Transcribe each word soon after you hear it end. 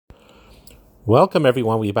Welcome,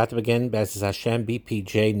 everyone. We're about to begin Bezes Hashem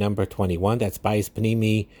BPJ number 21. That's Bayis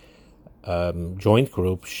Panimi joint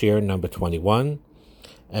group, share number 21.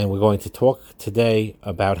 And we're going to talk today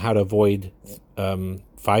about how to avoid 5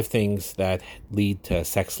 things that lead to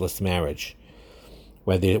sexless marriage,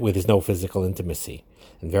 where there's no physical intimacy.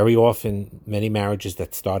 And very often, many marriages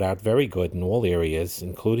that start out very good in all areas,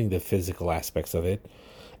 including the physical aspects of it,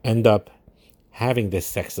 end up having this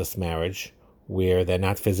sexless marriage where they're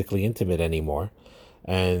not physically intimate anymore,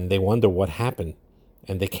 and they wonder what happened,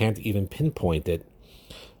 and they can't even pinpoint it.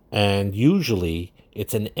 And usually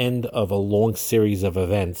it's an end of a long series of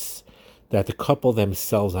events that the couple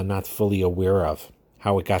themselves are not fully aware of,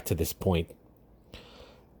 how it got to this point.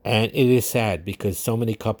 And it is sad because so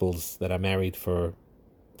many couples that are married for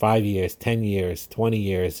 5 years, 10 years, 20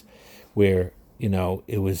 years, where,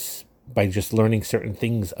 it was by just learning certain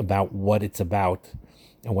things about what it's about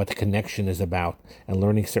and what the connection is about, and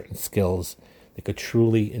learning certain skills, they could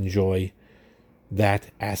truly enjoy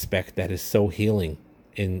that aspect that is so healing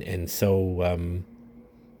and so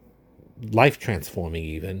life transforming,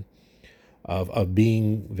 even of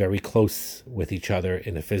being very close with each other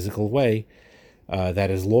in a physical way.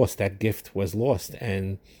 That is lost. That gift was lost,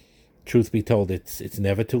 and truth be told, it's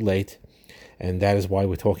never too late, and that is why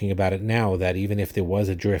we're talking about it now. That even if there was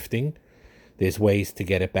a drifting, there's ways to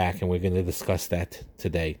get it back, and we're going to discuss that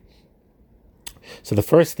today. So the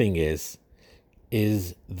first thing is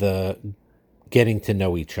the getting to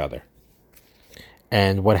know each other.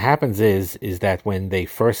 And what happens is that when they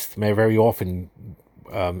first, very often,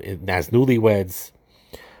 as newlyweds,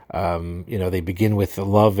 they begin with the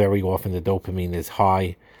love. Very often the dopamine is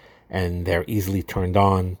high, and they're easily turned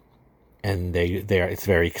on, and it's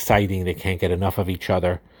very exciting. They can't get enough of each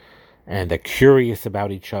other, and they're curious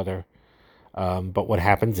about each other. But what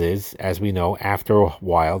happens is, as we know, after a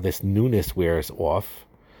while, this newness wears off,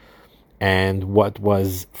 and what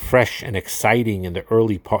was fresh and exciting in the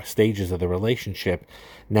early stages of the relationship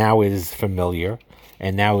now is familiar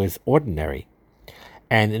and now is ordinary.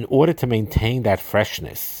 And in order to maintain that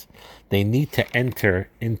freshness, they need to enter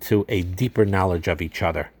into a deeper knowledge of each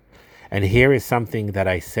other. And here is something that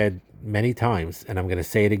I said many times, and I'm going to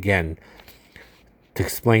say it again to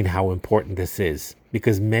explain how important this is.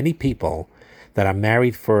 Because many people that are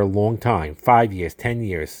married for a long time, 5 years, 10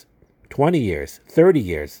 years, 20 years, 30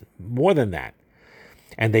 years, more than that,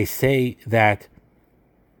 and they say that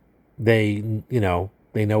they know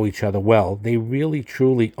each other well, they really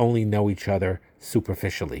truly only know each other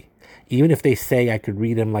superficially. Even if they say, I could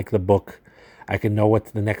read them like the book, I can know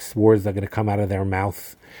what the next words are going to come out of their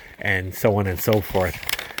mouth, and so on and so forth,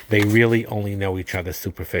 they really only know each other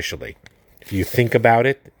superficially. If you think about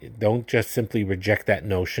it, don't just simply reject that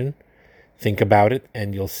notion. Think about it,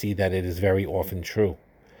 and you'll see that it is very often true.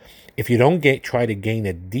 If you don't try to gain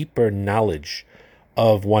a deeper knowledge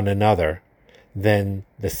of one another, then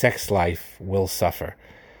the sex life will suffer.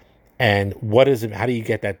 And what is it? How do you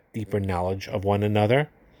get that deeper knowledge of one another?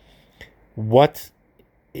 What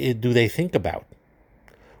do they think about?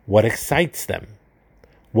 What excites them?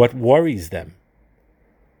 What worries them?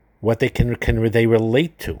 What they can they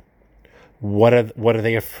relate to? What are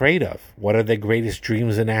they afraid of? What are their greatest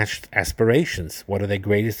dreams and aspirations? What are their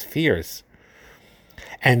greatest fears?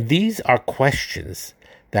 And these are questions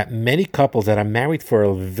that many couples that are married for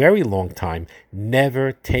a very long time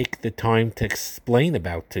never take the time to explain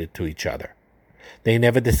about to each other. They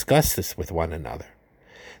never discuss this with one another.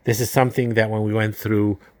 This is something that when we went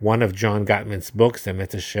through one of John Gottman's books, and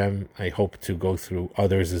Met Hashem, I hope to go through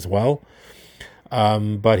others as well,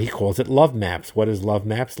 but he calls it love maps. What is love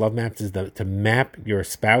maps? Love maps is to map your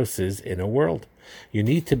spouse's inner world. You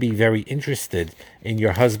need to be very interested in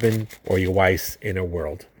your husband or your wife's inner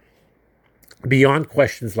world. Beyond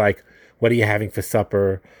questions like, what are you having for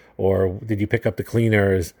supper? Or did you pick up the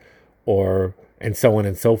cleaners? And so on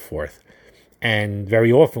and so forth. And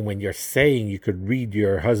very often when you're saying you could read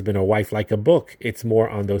your husband or wife like a book, it's more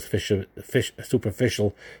on those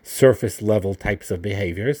superficial, surface level types of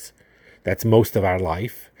behaviors. That's most of our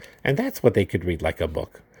life. And that's what they could read like a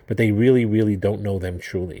book. But they really, really don't know them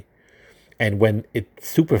truly. And when it's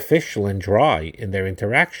superficial and dry in their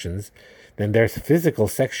interactions, then their physical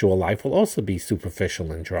sexual life will also be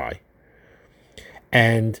superficial and dry.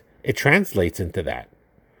 And it translates into that.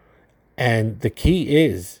 And the key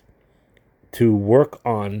is to work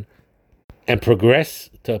on and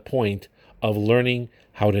progress to a point of learning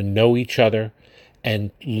how to know each other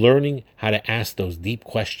and learning how to ask those deep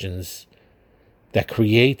questions that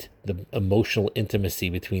create the emotional intimacy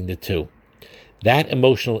between the two. That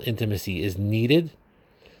emotional intimacy is needed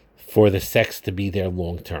for the sex to be there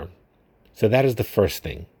long term. So that is the first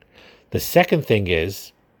thing. The second thing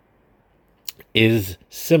is is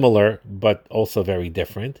similar but also very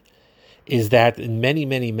different, is that in many,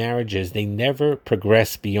 many marriages, they never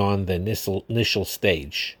progress beyond the initial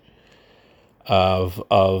stage of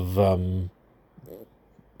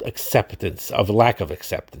acceptance, of lack of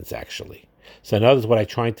acceptance, actually. So in other words,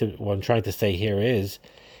 what I'm trying to say here is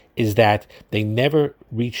that they never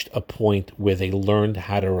reached a point where they learned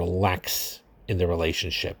how to relax in the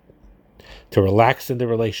relationship. To relax in the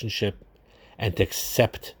relationship and to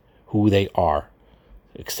accept who they are.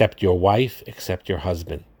 Accept your wife, accept your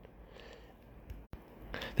husband.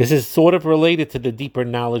 This is sort of related to the deeper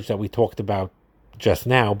knowledge that we talked about just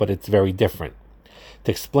now, but it's very different.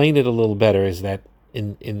 To explain it a little better is that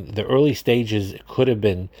in the early stages, it could have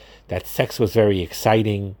been that sex was very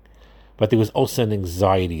exciting, but there was also an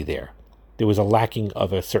anxiety there. There was a lacking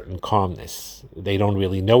of a certain calmness. They don't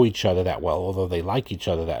really know each other that well, although they like each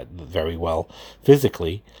other that very well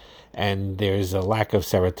physically. And there's a lack of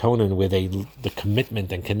serotonin with the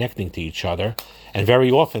commitment and connecting to each other. And very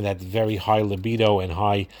often that very high libido and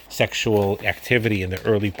high sexual activity in the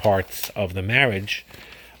early parts of the marriage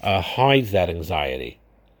hides that anxiety.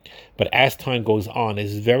 But as time goes on,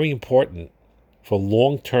 it's very important for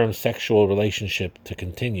long-term sexual relationship to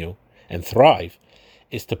continue and thrive,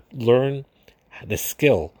 is to learn the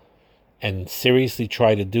skill and seriously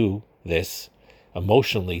try to do this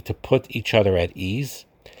emotionally, to put each other at ease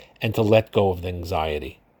and to let go of the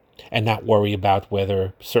anxiety and not worry about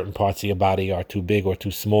whether certain parts of your body are too big or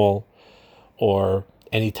too small or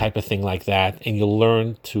any type of thing like that. And you'll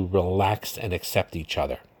learn to relax and accept each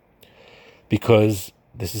other, because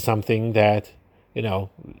this is something that,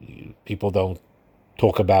 people don't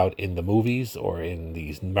talk about in the movies or in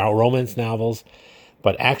these romance novels.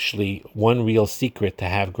 But actually, one real secret to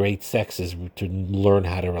have great sex is to learn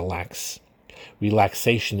how to relax.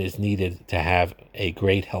 Relaxation is needed to have a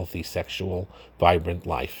great, healthy, sexual, vibrant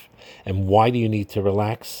life. And why do you need to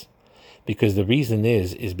relax? Because the reason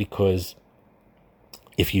is because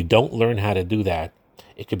if you don't learn how to do that,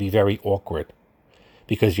 it could be very awkward.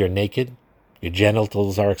 Because you're naked, your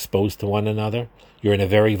genitals are exposed to one another, you're in a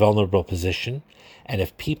very vulnerable position. And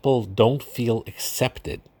if people don't feel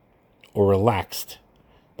accepted or relaxed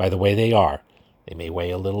by the way they are, they may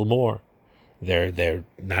weigh a little more. They're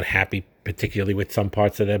not happy particularly with some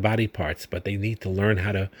parts of their body parts, but they need to learn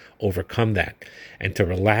how to overcome that and to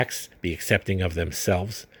relax, be accepting of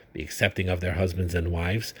themselves, be accepting of their husbands and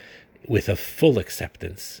wives with a full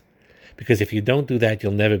acceptance. Because if you don't do that,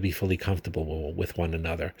 you'll never be fully comfortable with one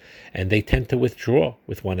another. And they tend to withdraw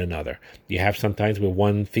with one another. You have sometimes where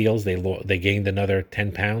one feels they gained another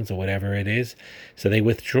 10 pounds or whatever it is. So they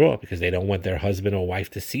withdraw because they don't want their husband or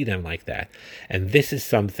wife to see them like that. And this is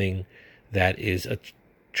something that is a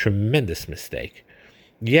tremendous mistake.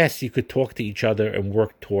 Yes, you could talk to each other and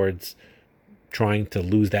work towards trying to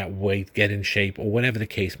lose that weight, get in shape, or whatever the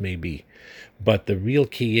case may be. But the real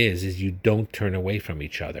key is you don't turn away from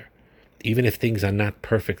each other. Even if things are not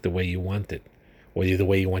perfect the way you want it, or the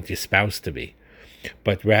way you want your spouse to be.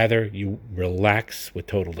 But rather, you relax with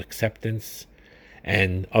total acceptance,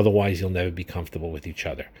 and otherwise you'll never be comfortable with each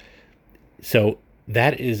other. So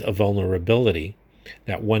that is a vulnerability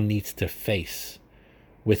that one needs to face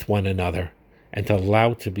with one another and to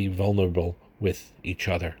allow to be vulnerable with each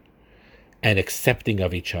other and accepting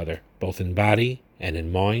of each other, both in body and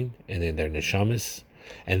in mind and in their neshamas.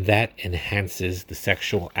 And that enhances the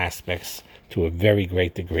sexual aspects to a very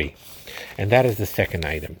great degree. And that is the second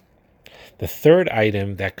item. The third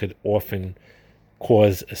item that could often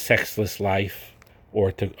cause a sexless life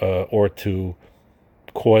or to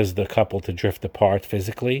cause the couple to drift apart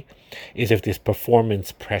physically is if there's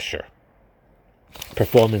performance pressure.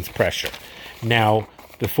 Performance pressure. Now,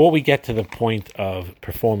 before we get to the point of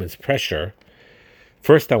performance pressure,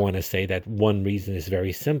 first I want to say that one reason is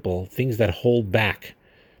very simple. Things that hold back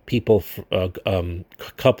people,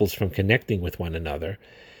 couples from connecting with one another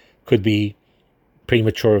could be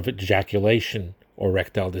premature ejaculation or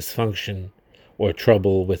erectile dysfunction or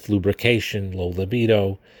trouble with lubrication, low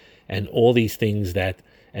libido, and all these things and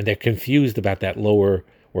they're confused about that lower,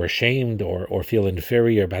 or ashamed or feel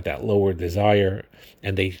inferior about that lower desire,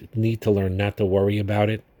 and they need to learn not to worry about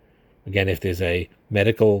it. Again, if there's a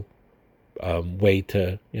medical way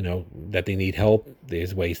to, that they need help,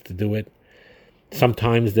 there's ways to do it.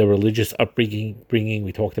 Sometimes the religious upbringing,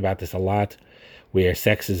 we talked about this a lot, where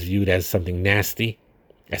sex is viewed as something nasty,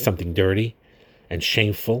 as something dirty and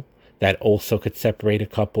shameful, that also could separate a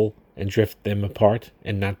couple and drift them apart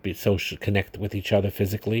and not be connect with each other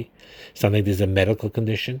physically. Sometimes there's a medical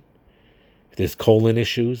condition. If there's colon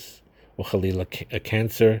issues or a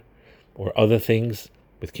cancer or other things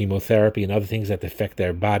with chemotherapy and other things that affect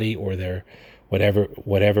their body or their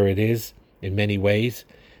whatever it is, in many ways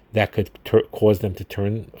that could cause them to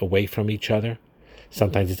turn away from each other.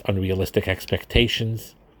 Sometimes it's unrealistic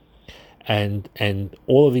expectations. And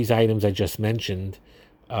all of these items I just mentioned,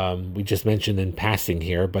 we just mentioned in passing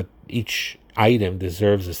here, but each item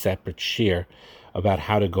deserves a separate share about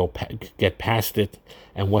how to get past it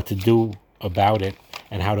and what to do about it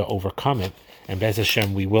and how to overcome it. And Bez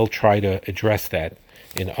Hashem, we will try to address that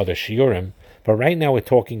in other shiurim. But right now we're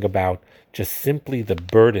talking about just simply the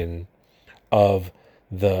burden of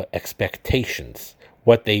the expectations,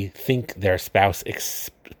 what they think their spouse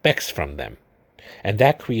expects from them. And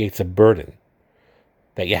that creates a burden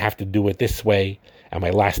that you have to do it this way. Am I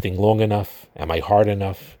lasting long enough? Am I hard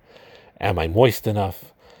enough? Am I moist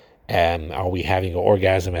enough? And are we having an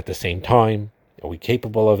orgasm at the same time? Are we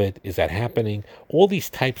capable of it? Is that happening? All these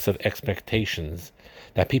types of expectations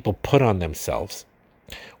that people put on themselves,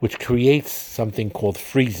 which creates something called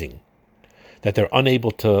freezing, that they're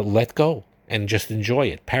unable to let go and just enjoy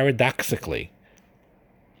it. Paradoxically,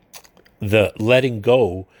 the letting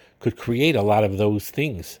go could create a lot of those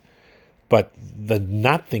things, but the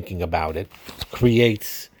not thinking about it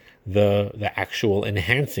creates the actual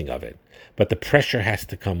enhancing of it. But the pressure has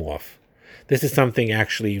to come off. This is something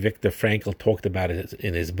actually Viktor Frankl talked about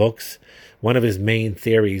in his books. One of his main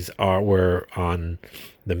theories were on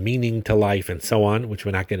the meaning to life and so on, which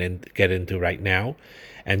we're not going to get into right now.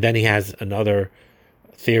 And then he has another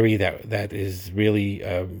theory that is really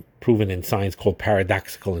proven in science called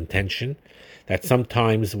paradoxical intention, that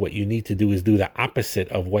sometimes what you need to do is do the opposite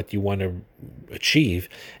of what you want to achieve,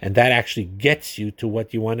 and that actually gets you to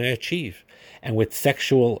what you want to achieve. And with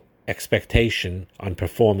sexual expectation on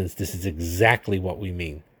performance, this is exactly what we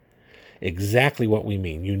mean. Exactly what we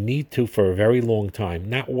mean. You need to, for a very long time,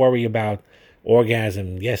 not worry about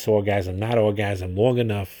orgasm, yes orgasm, not orgasm, long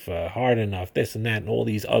enough, hard enough, this and that, and all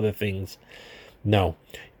these other things. No,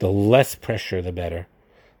 the less pressure, the better.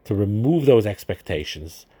 To remove those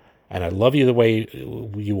expectations. And I love you the way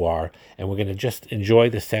you are, and we're going to just enjoy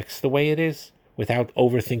the sex the way it is without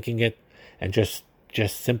overthinking it, and just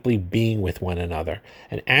simply being with one another.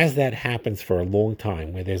 And as that happens for a long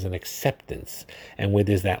time, where there's an acceptance and where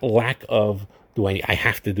there's that lack of, I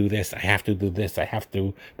have to do this, I have to do this, I have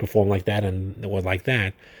to perform like that or like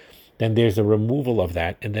that, then there's a removal of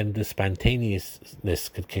that, and then the spontaneousness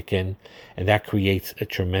could kick in, and that creates a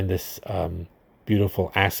tremendous,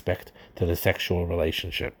 beautiful aspect to the sexual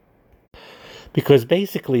relationship. Because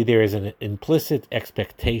basically there is an implicit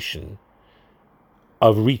expectation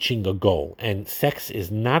of reaching a goal. And sex is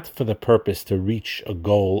not for the purpose to reach a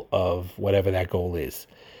goal of whatever that goal is.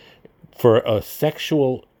 For a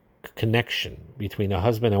sexual connection between a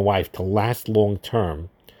husband and wife to last long term,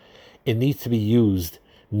 it needs to be used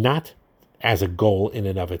not as a goal in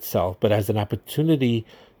and of itself, but as an opportunity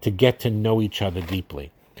to get to know each other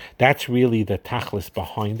deeply. That's really the tachlis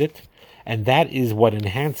behind it. And that is what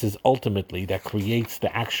enhances ultimately, that creates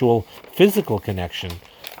the actual physical connection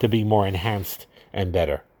to be more enhanced and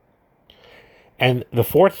better. And the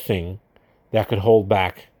fourth thing that could hold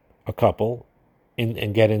back a couple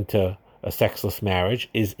and get into a sexless marriage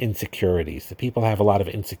is insecurities. The people have a lot of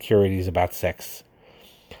insecurities about sex,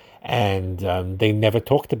 and they never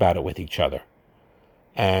talked about it with each other.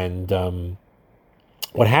 And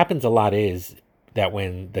what happens a lot is that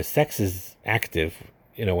when the sex is active,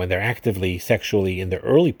 when they're actively sexually in the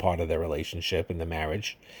early part of their relationship, in the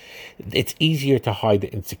marriage, it's easier to hide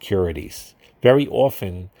the insecurities. Very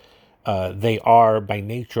often, they are by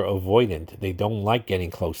nature avoidant. They don't like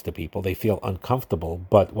getting close to people. They feel uncomfortable.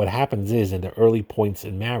 But what happens is, in the early points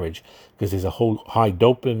in marriage, because there's a whole high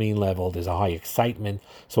dopamine level, there's a high excitement.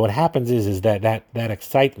 So what happens is that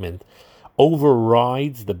excitement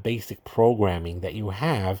overrides the basic programming that you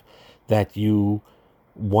have, that you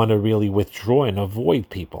want to really withdraw and avoid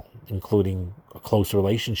people, including close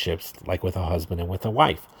relationships like with a husband and with a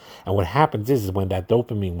wife. And what happens is when that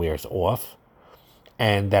dopamine wears off,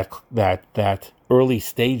 and that early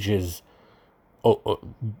stages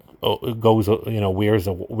goes,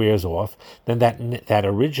 wears off, then that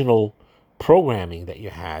original programming that you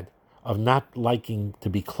had of not liking to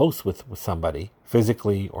be close with somebody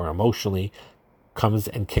physically or emotionally comes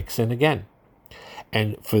and kicks in again.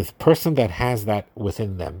 And for the person that has that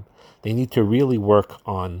within them, they need to really work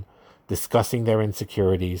on discussing their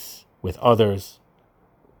insecurities with others,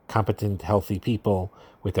 competent, healthy people,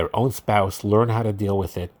 with their own spouse, learn how to deal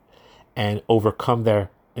with it and overcome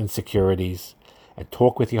their insecurities, and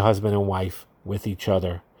talk with your husband and wife, with each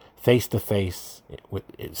other, face to face,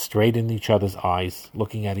 straight in each other's eyes,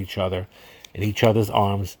 looking at each other, in each other's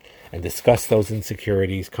arms, and discuss those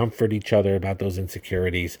insecurities, comfort each other about those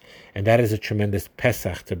insecurities. And that is a tremendous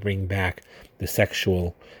Pesach to bring back the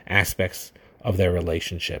sexual aspects of their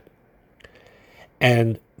relationship.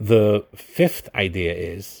 And the fifth idea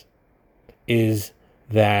is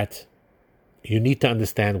that you need to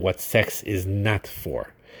understand what sex is not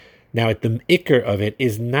for. Now, the ikr of it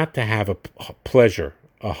is not to have a pleasure,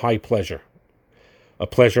 a high pleasure, a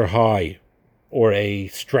pleasure high, or a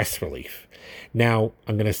stress relief. Now,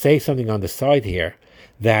 I'm going to say something on the side here,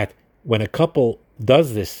 that when a couple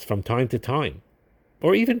does this from time to time,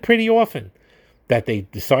 or even pretty often, that they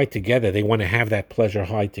decide together they want to have that pleasure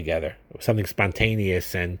high together, something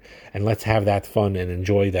spontaneous, and let's have that fun and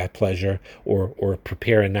enjoy that pleasure, or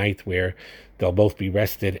prepare a night where they'll both be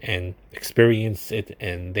rested and experience it,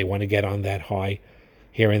 and they want to get on that high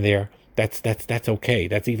here and there. That's okay.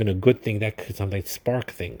 That's even a good thing. That could sometimes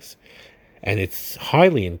spark things. And it's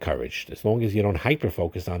highly encouraged. As long as you don't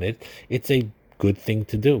hyper-focus on it, it's a good thing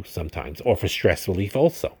to do sometimes, or for stress relief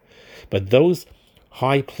also. But those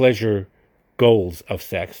high pleasure goals of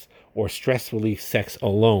sex, or stress relief sex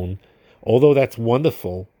alone, although that's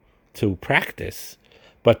wonderful to practice,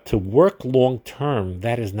 but to work long term,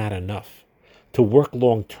 that is not enough. To work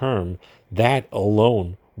long term, that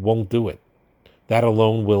alone won't do it. That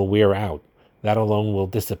alone will wear out. That alone will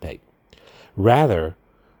dissipate. Rather,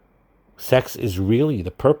 sex is really,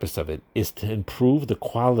 the purpose of it is to improve the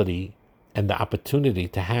quality and the opportunity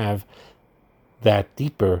to have that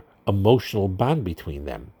deeper emotional bond between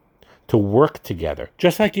them, to work together.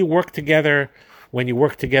 Just like you work together when you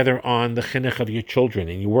work together on the chinuch of your children,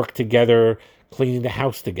 and you work together cleaning the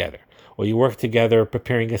house together, or you work together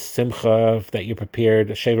preparing a simcha that you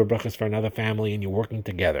prepared, a sheva brachas for another family, and you're working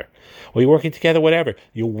together. Or you're working together, whatever.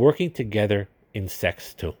 You're working together in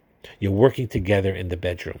sex too. You're working together in the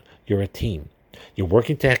bedroom. You're a team. You're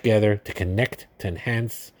working together to connect, to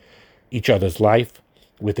enhance each other's life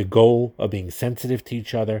with the goal of being sensitive to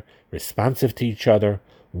each other, responsive to each other,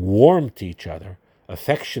 warm to each other,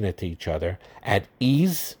 affectionate to each other, at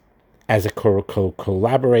ease as a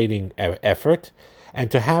collaborating effort,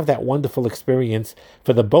 and to have that wonderful experience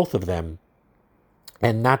for the both of them,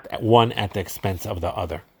 and not one at the expense of the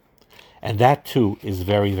other. And that too is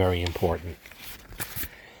very, very important.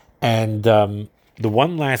 And the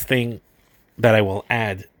one last thing that I will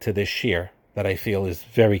add to this shir that I feel is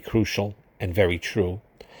very crucial and very true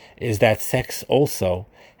is that sex also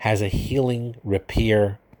has a healing,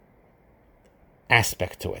 repair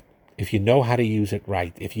aspect to it. If you know how to use it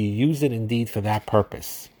right, if you use it indeed for that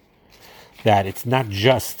purpose, that it's not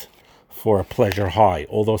just for a pleasure high,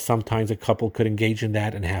 although sometimes a couple could engage in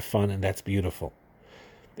that and have fun, and that's beautiful.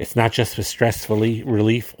 It's not just for stress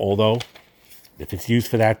relief, although if it's used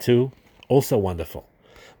for that too, also wonderful.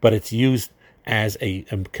 But it's used as a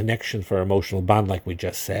connection for emotional bond, like we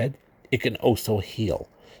just said. It can also heal.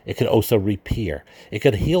 It could also repair. It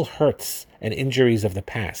could heal hurts and injuries of the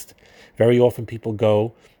past. Very often people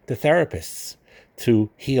go to therapists to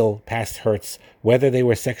heal past hurts, whether they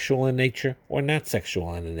were sexual in nature or not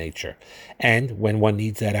sexual in nature. And when one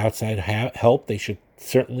needs that outside help, they should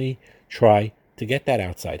certainly try to get that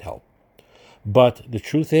outside help. But the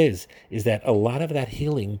truth is that a lot of that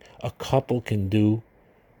healing a couple can do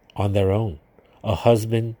on their own. A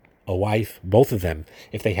husband, a wife, both of them,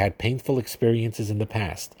 if they had painful experiences in the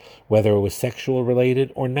past, whether it was sexual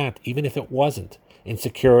related or not, even if it wasn't,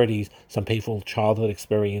 insecurities, some painful childhood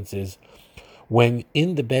experiences, when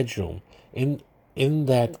in the bedroom, in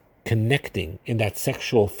that connecting, in that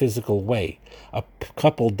sexual, physical way, a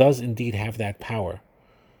couple does indeed have that power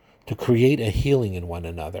to create a healing in one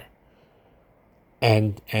another,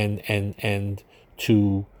 and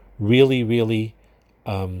to really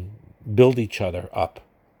build each other up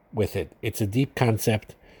with it. It's a deep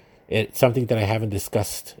concept. It's something that I haven't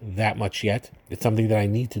discussed that much yet. It's something that I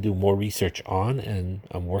need to do more research on, and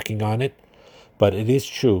I'm working on it. But it is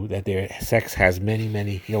true that sex has many,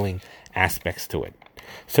 many healing aspects to it.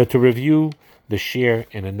 So to review the shir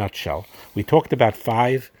in a nutshell, we talked about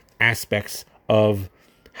 5 aspects of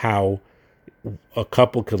how a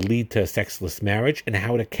couple could lead to a sexless marriage and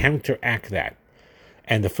how to counteract that.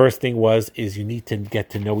 And the first thing is you need to get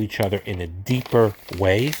to know each other in a deeper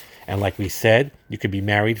way. And like we said, you could be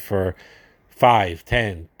married for 5,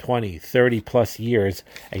 10, 20, 30 plus years,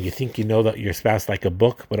 and you think you know that your spouse like a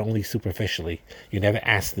book, but only superficially. You never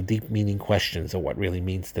ask the deep meaning questions of what really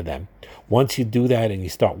means to them. Once you do that and you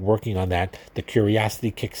start working on that, the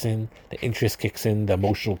curiosity kicks in, the interest kicks in, the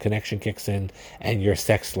emotional connection kicks in, and your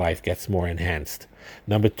sex life gets more enhanced.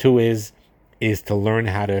 Number 2 is to learn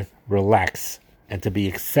how to relax and to be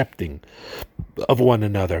accepting of one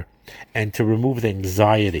another, and to remove the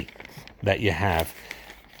anxiety that you have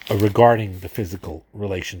regarding the physical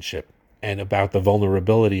relationship and about the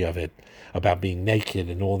vulnerability of it, about being naked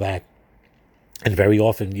and all that. And very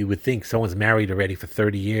often you would think someone's married already for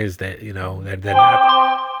 30 years that,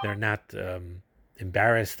 they're not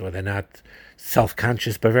embarrassed, or they're not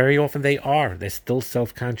self-conscious, but very often they are. They're still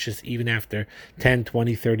self-conscious even after 10,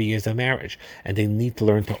 20, 30 years of marriage. And they need to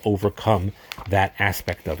learn to overcome that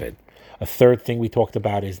aspect of it. A third thing we talked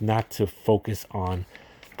about is not to focus on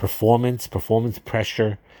performance. Performance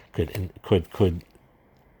pressure could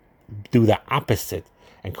do the opposite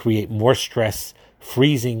and create more stress,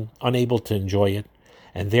 freezing, unable to enjoy it.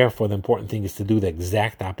 And therefore, the important thing is to do the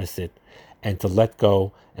exact opposite and to let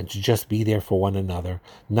go and to just be there for one another,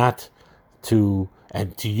 to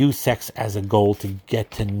use sex as a goal to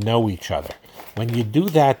get to know each other. When you do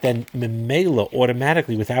that, then memela,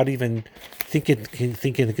 automatically, without even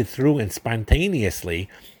thinking it through, and spontaneously,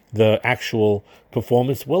 the actual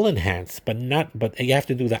performance will enhance, but you have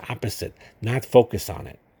to do the opposite, not focus on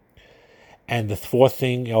it. And the fourth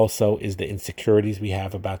thing also is the insecurities we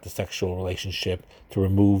have about the sexual relationship, to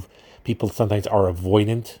remove. People sometimes are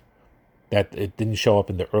avoidant, that it didn't show up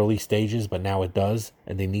in the early stages, but now it does,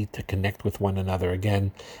 and they need to connect with one another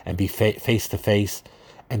again and be face to face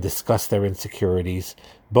and discuss their insecurities,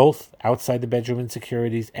 both outside the bedroom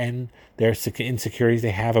insecurities and their insecurities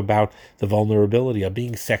they have about the vulnerability of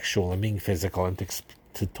being sexual and being physical, and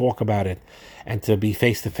to talk about it and to be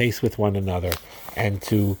face to face with one another,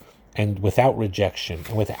 and without rejection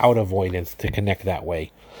and without avoidance, to connect that way.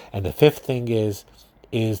 And the fifth thing is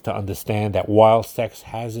to understand that while sex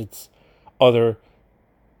has its other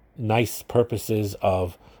nice purposes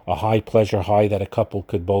of a high pleasure high that a couple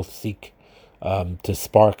could both seek, to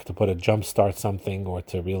spark, to put a jump start something, or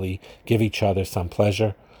to really give each other some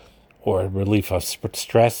pleasure or relief of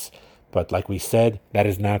stress. But like we said, that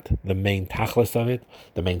is not the main tachlis of it.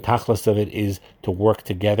 The main tachlis of it is to work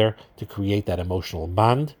together to create that emotional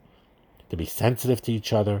bond, to be sensitive to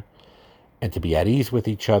each other, and to be at ease with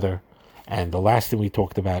each other. And the last thing we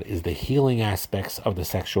talked about is the healing aspects of the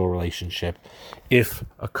sexual relationship. If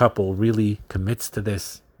a couple really commits to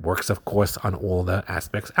this, works, of course, on all the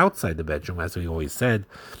aspects outside the bedroom, as we always said,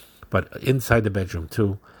 but inside the bedroom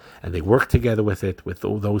too, and they work together with it, with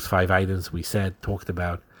all those 5 items we talked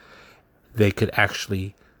about, they could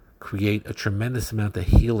actually create a tremendous amount of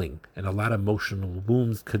healing, and a lot of emotional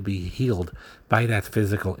wounds could be healed by that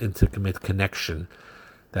physical, intimate connection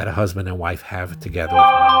that a husband and wife have together with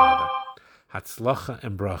one another. Hatzlacha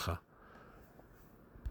and bracha.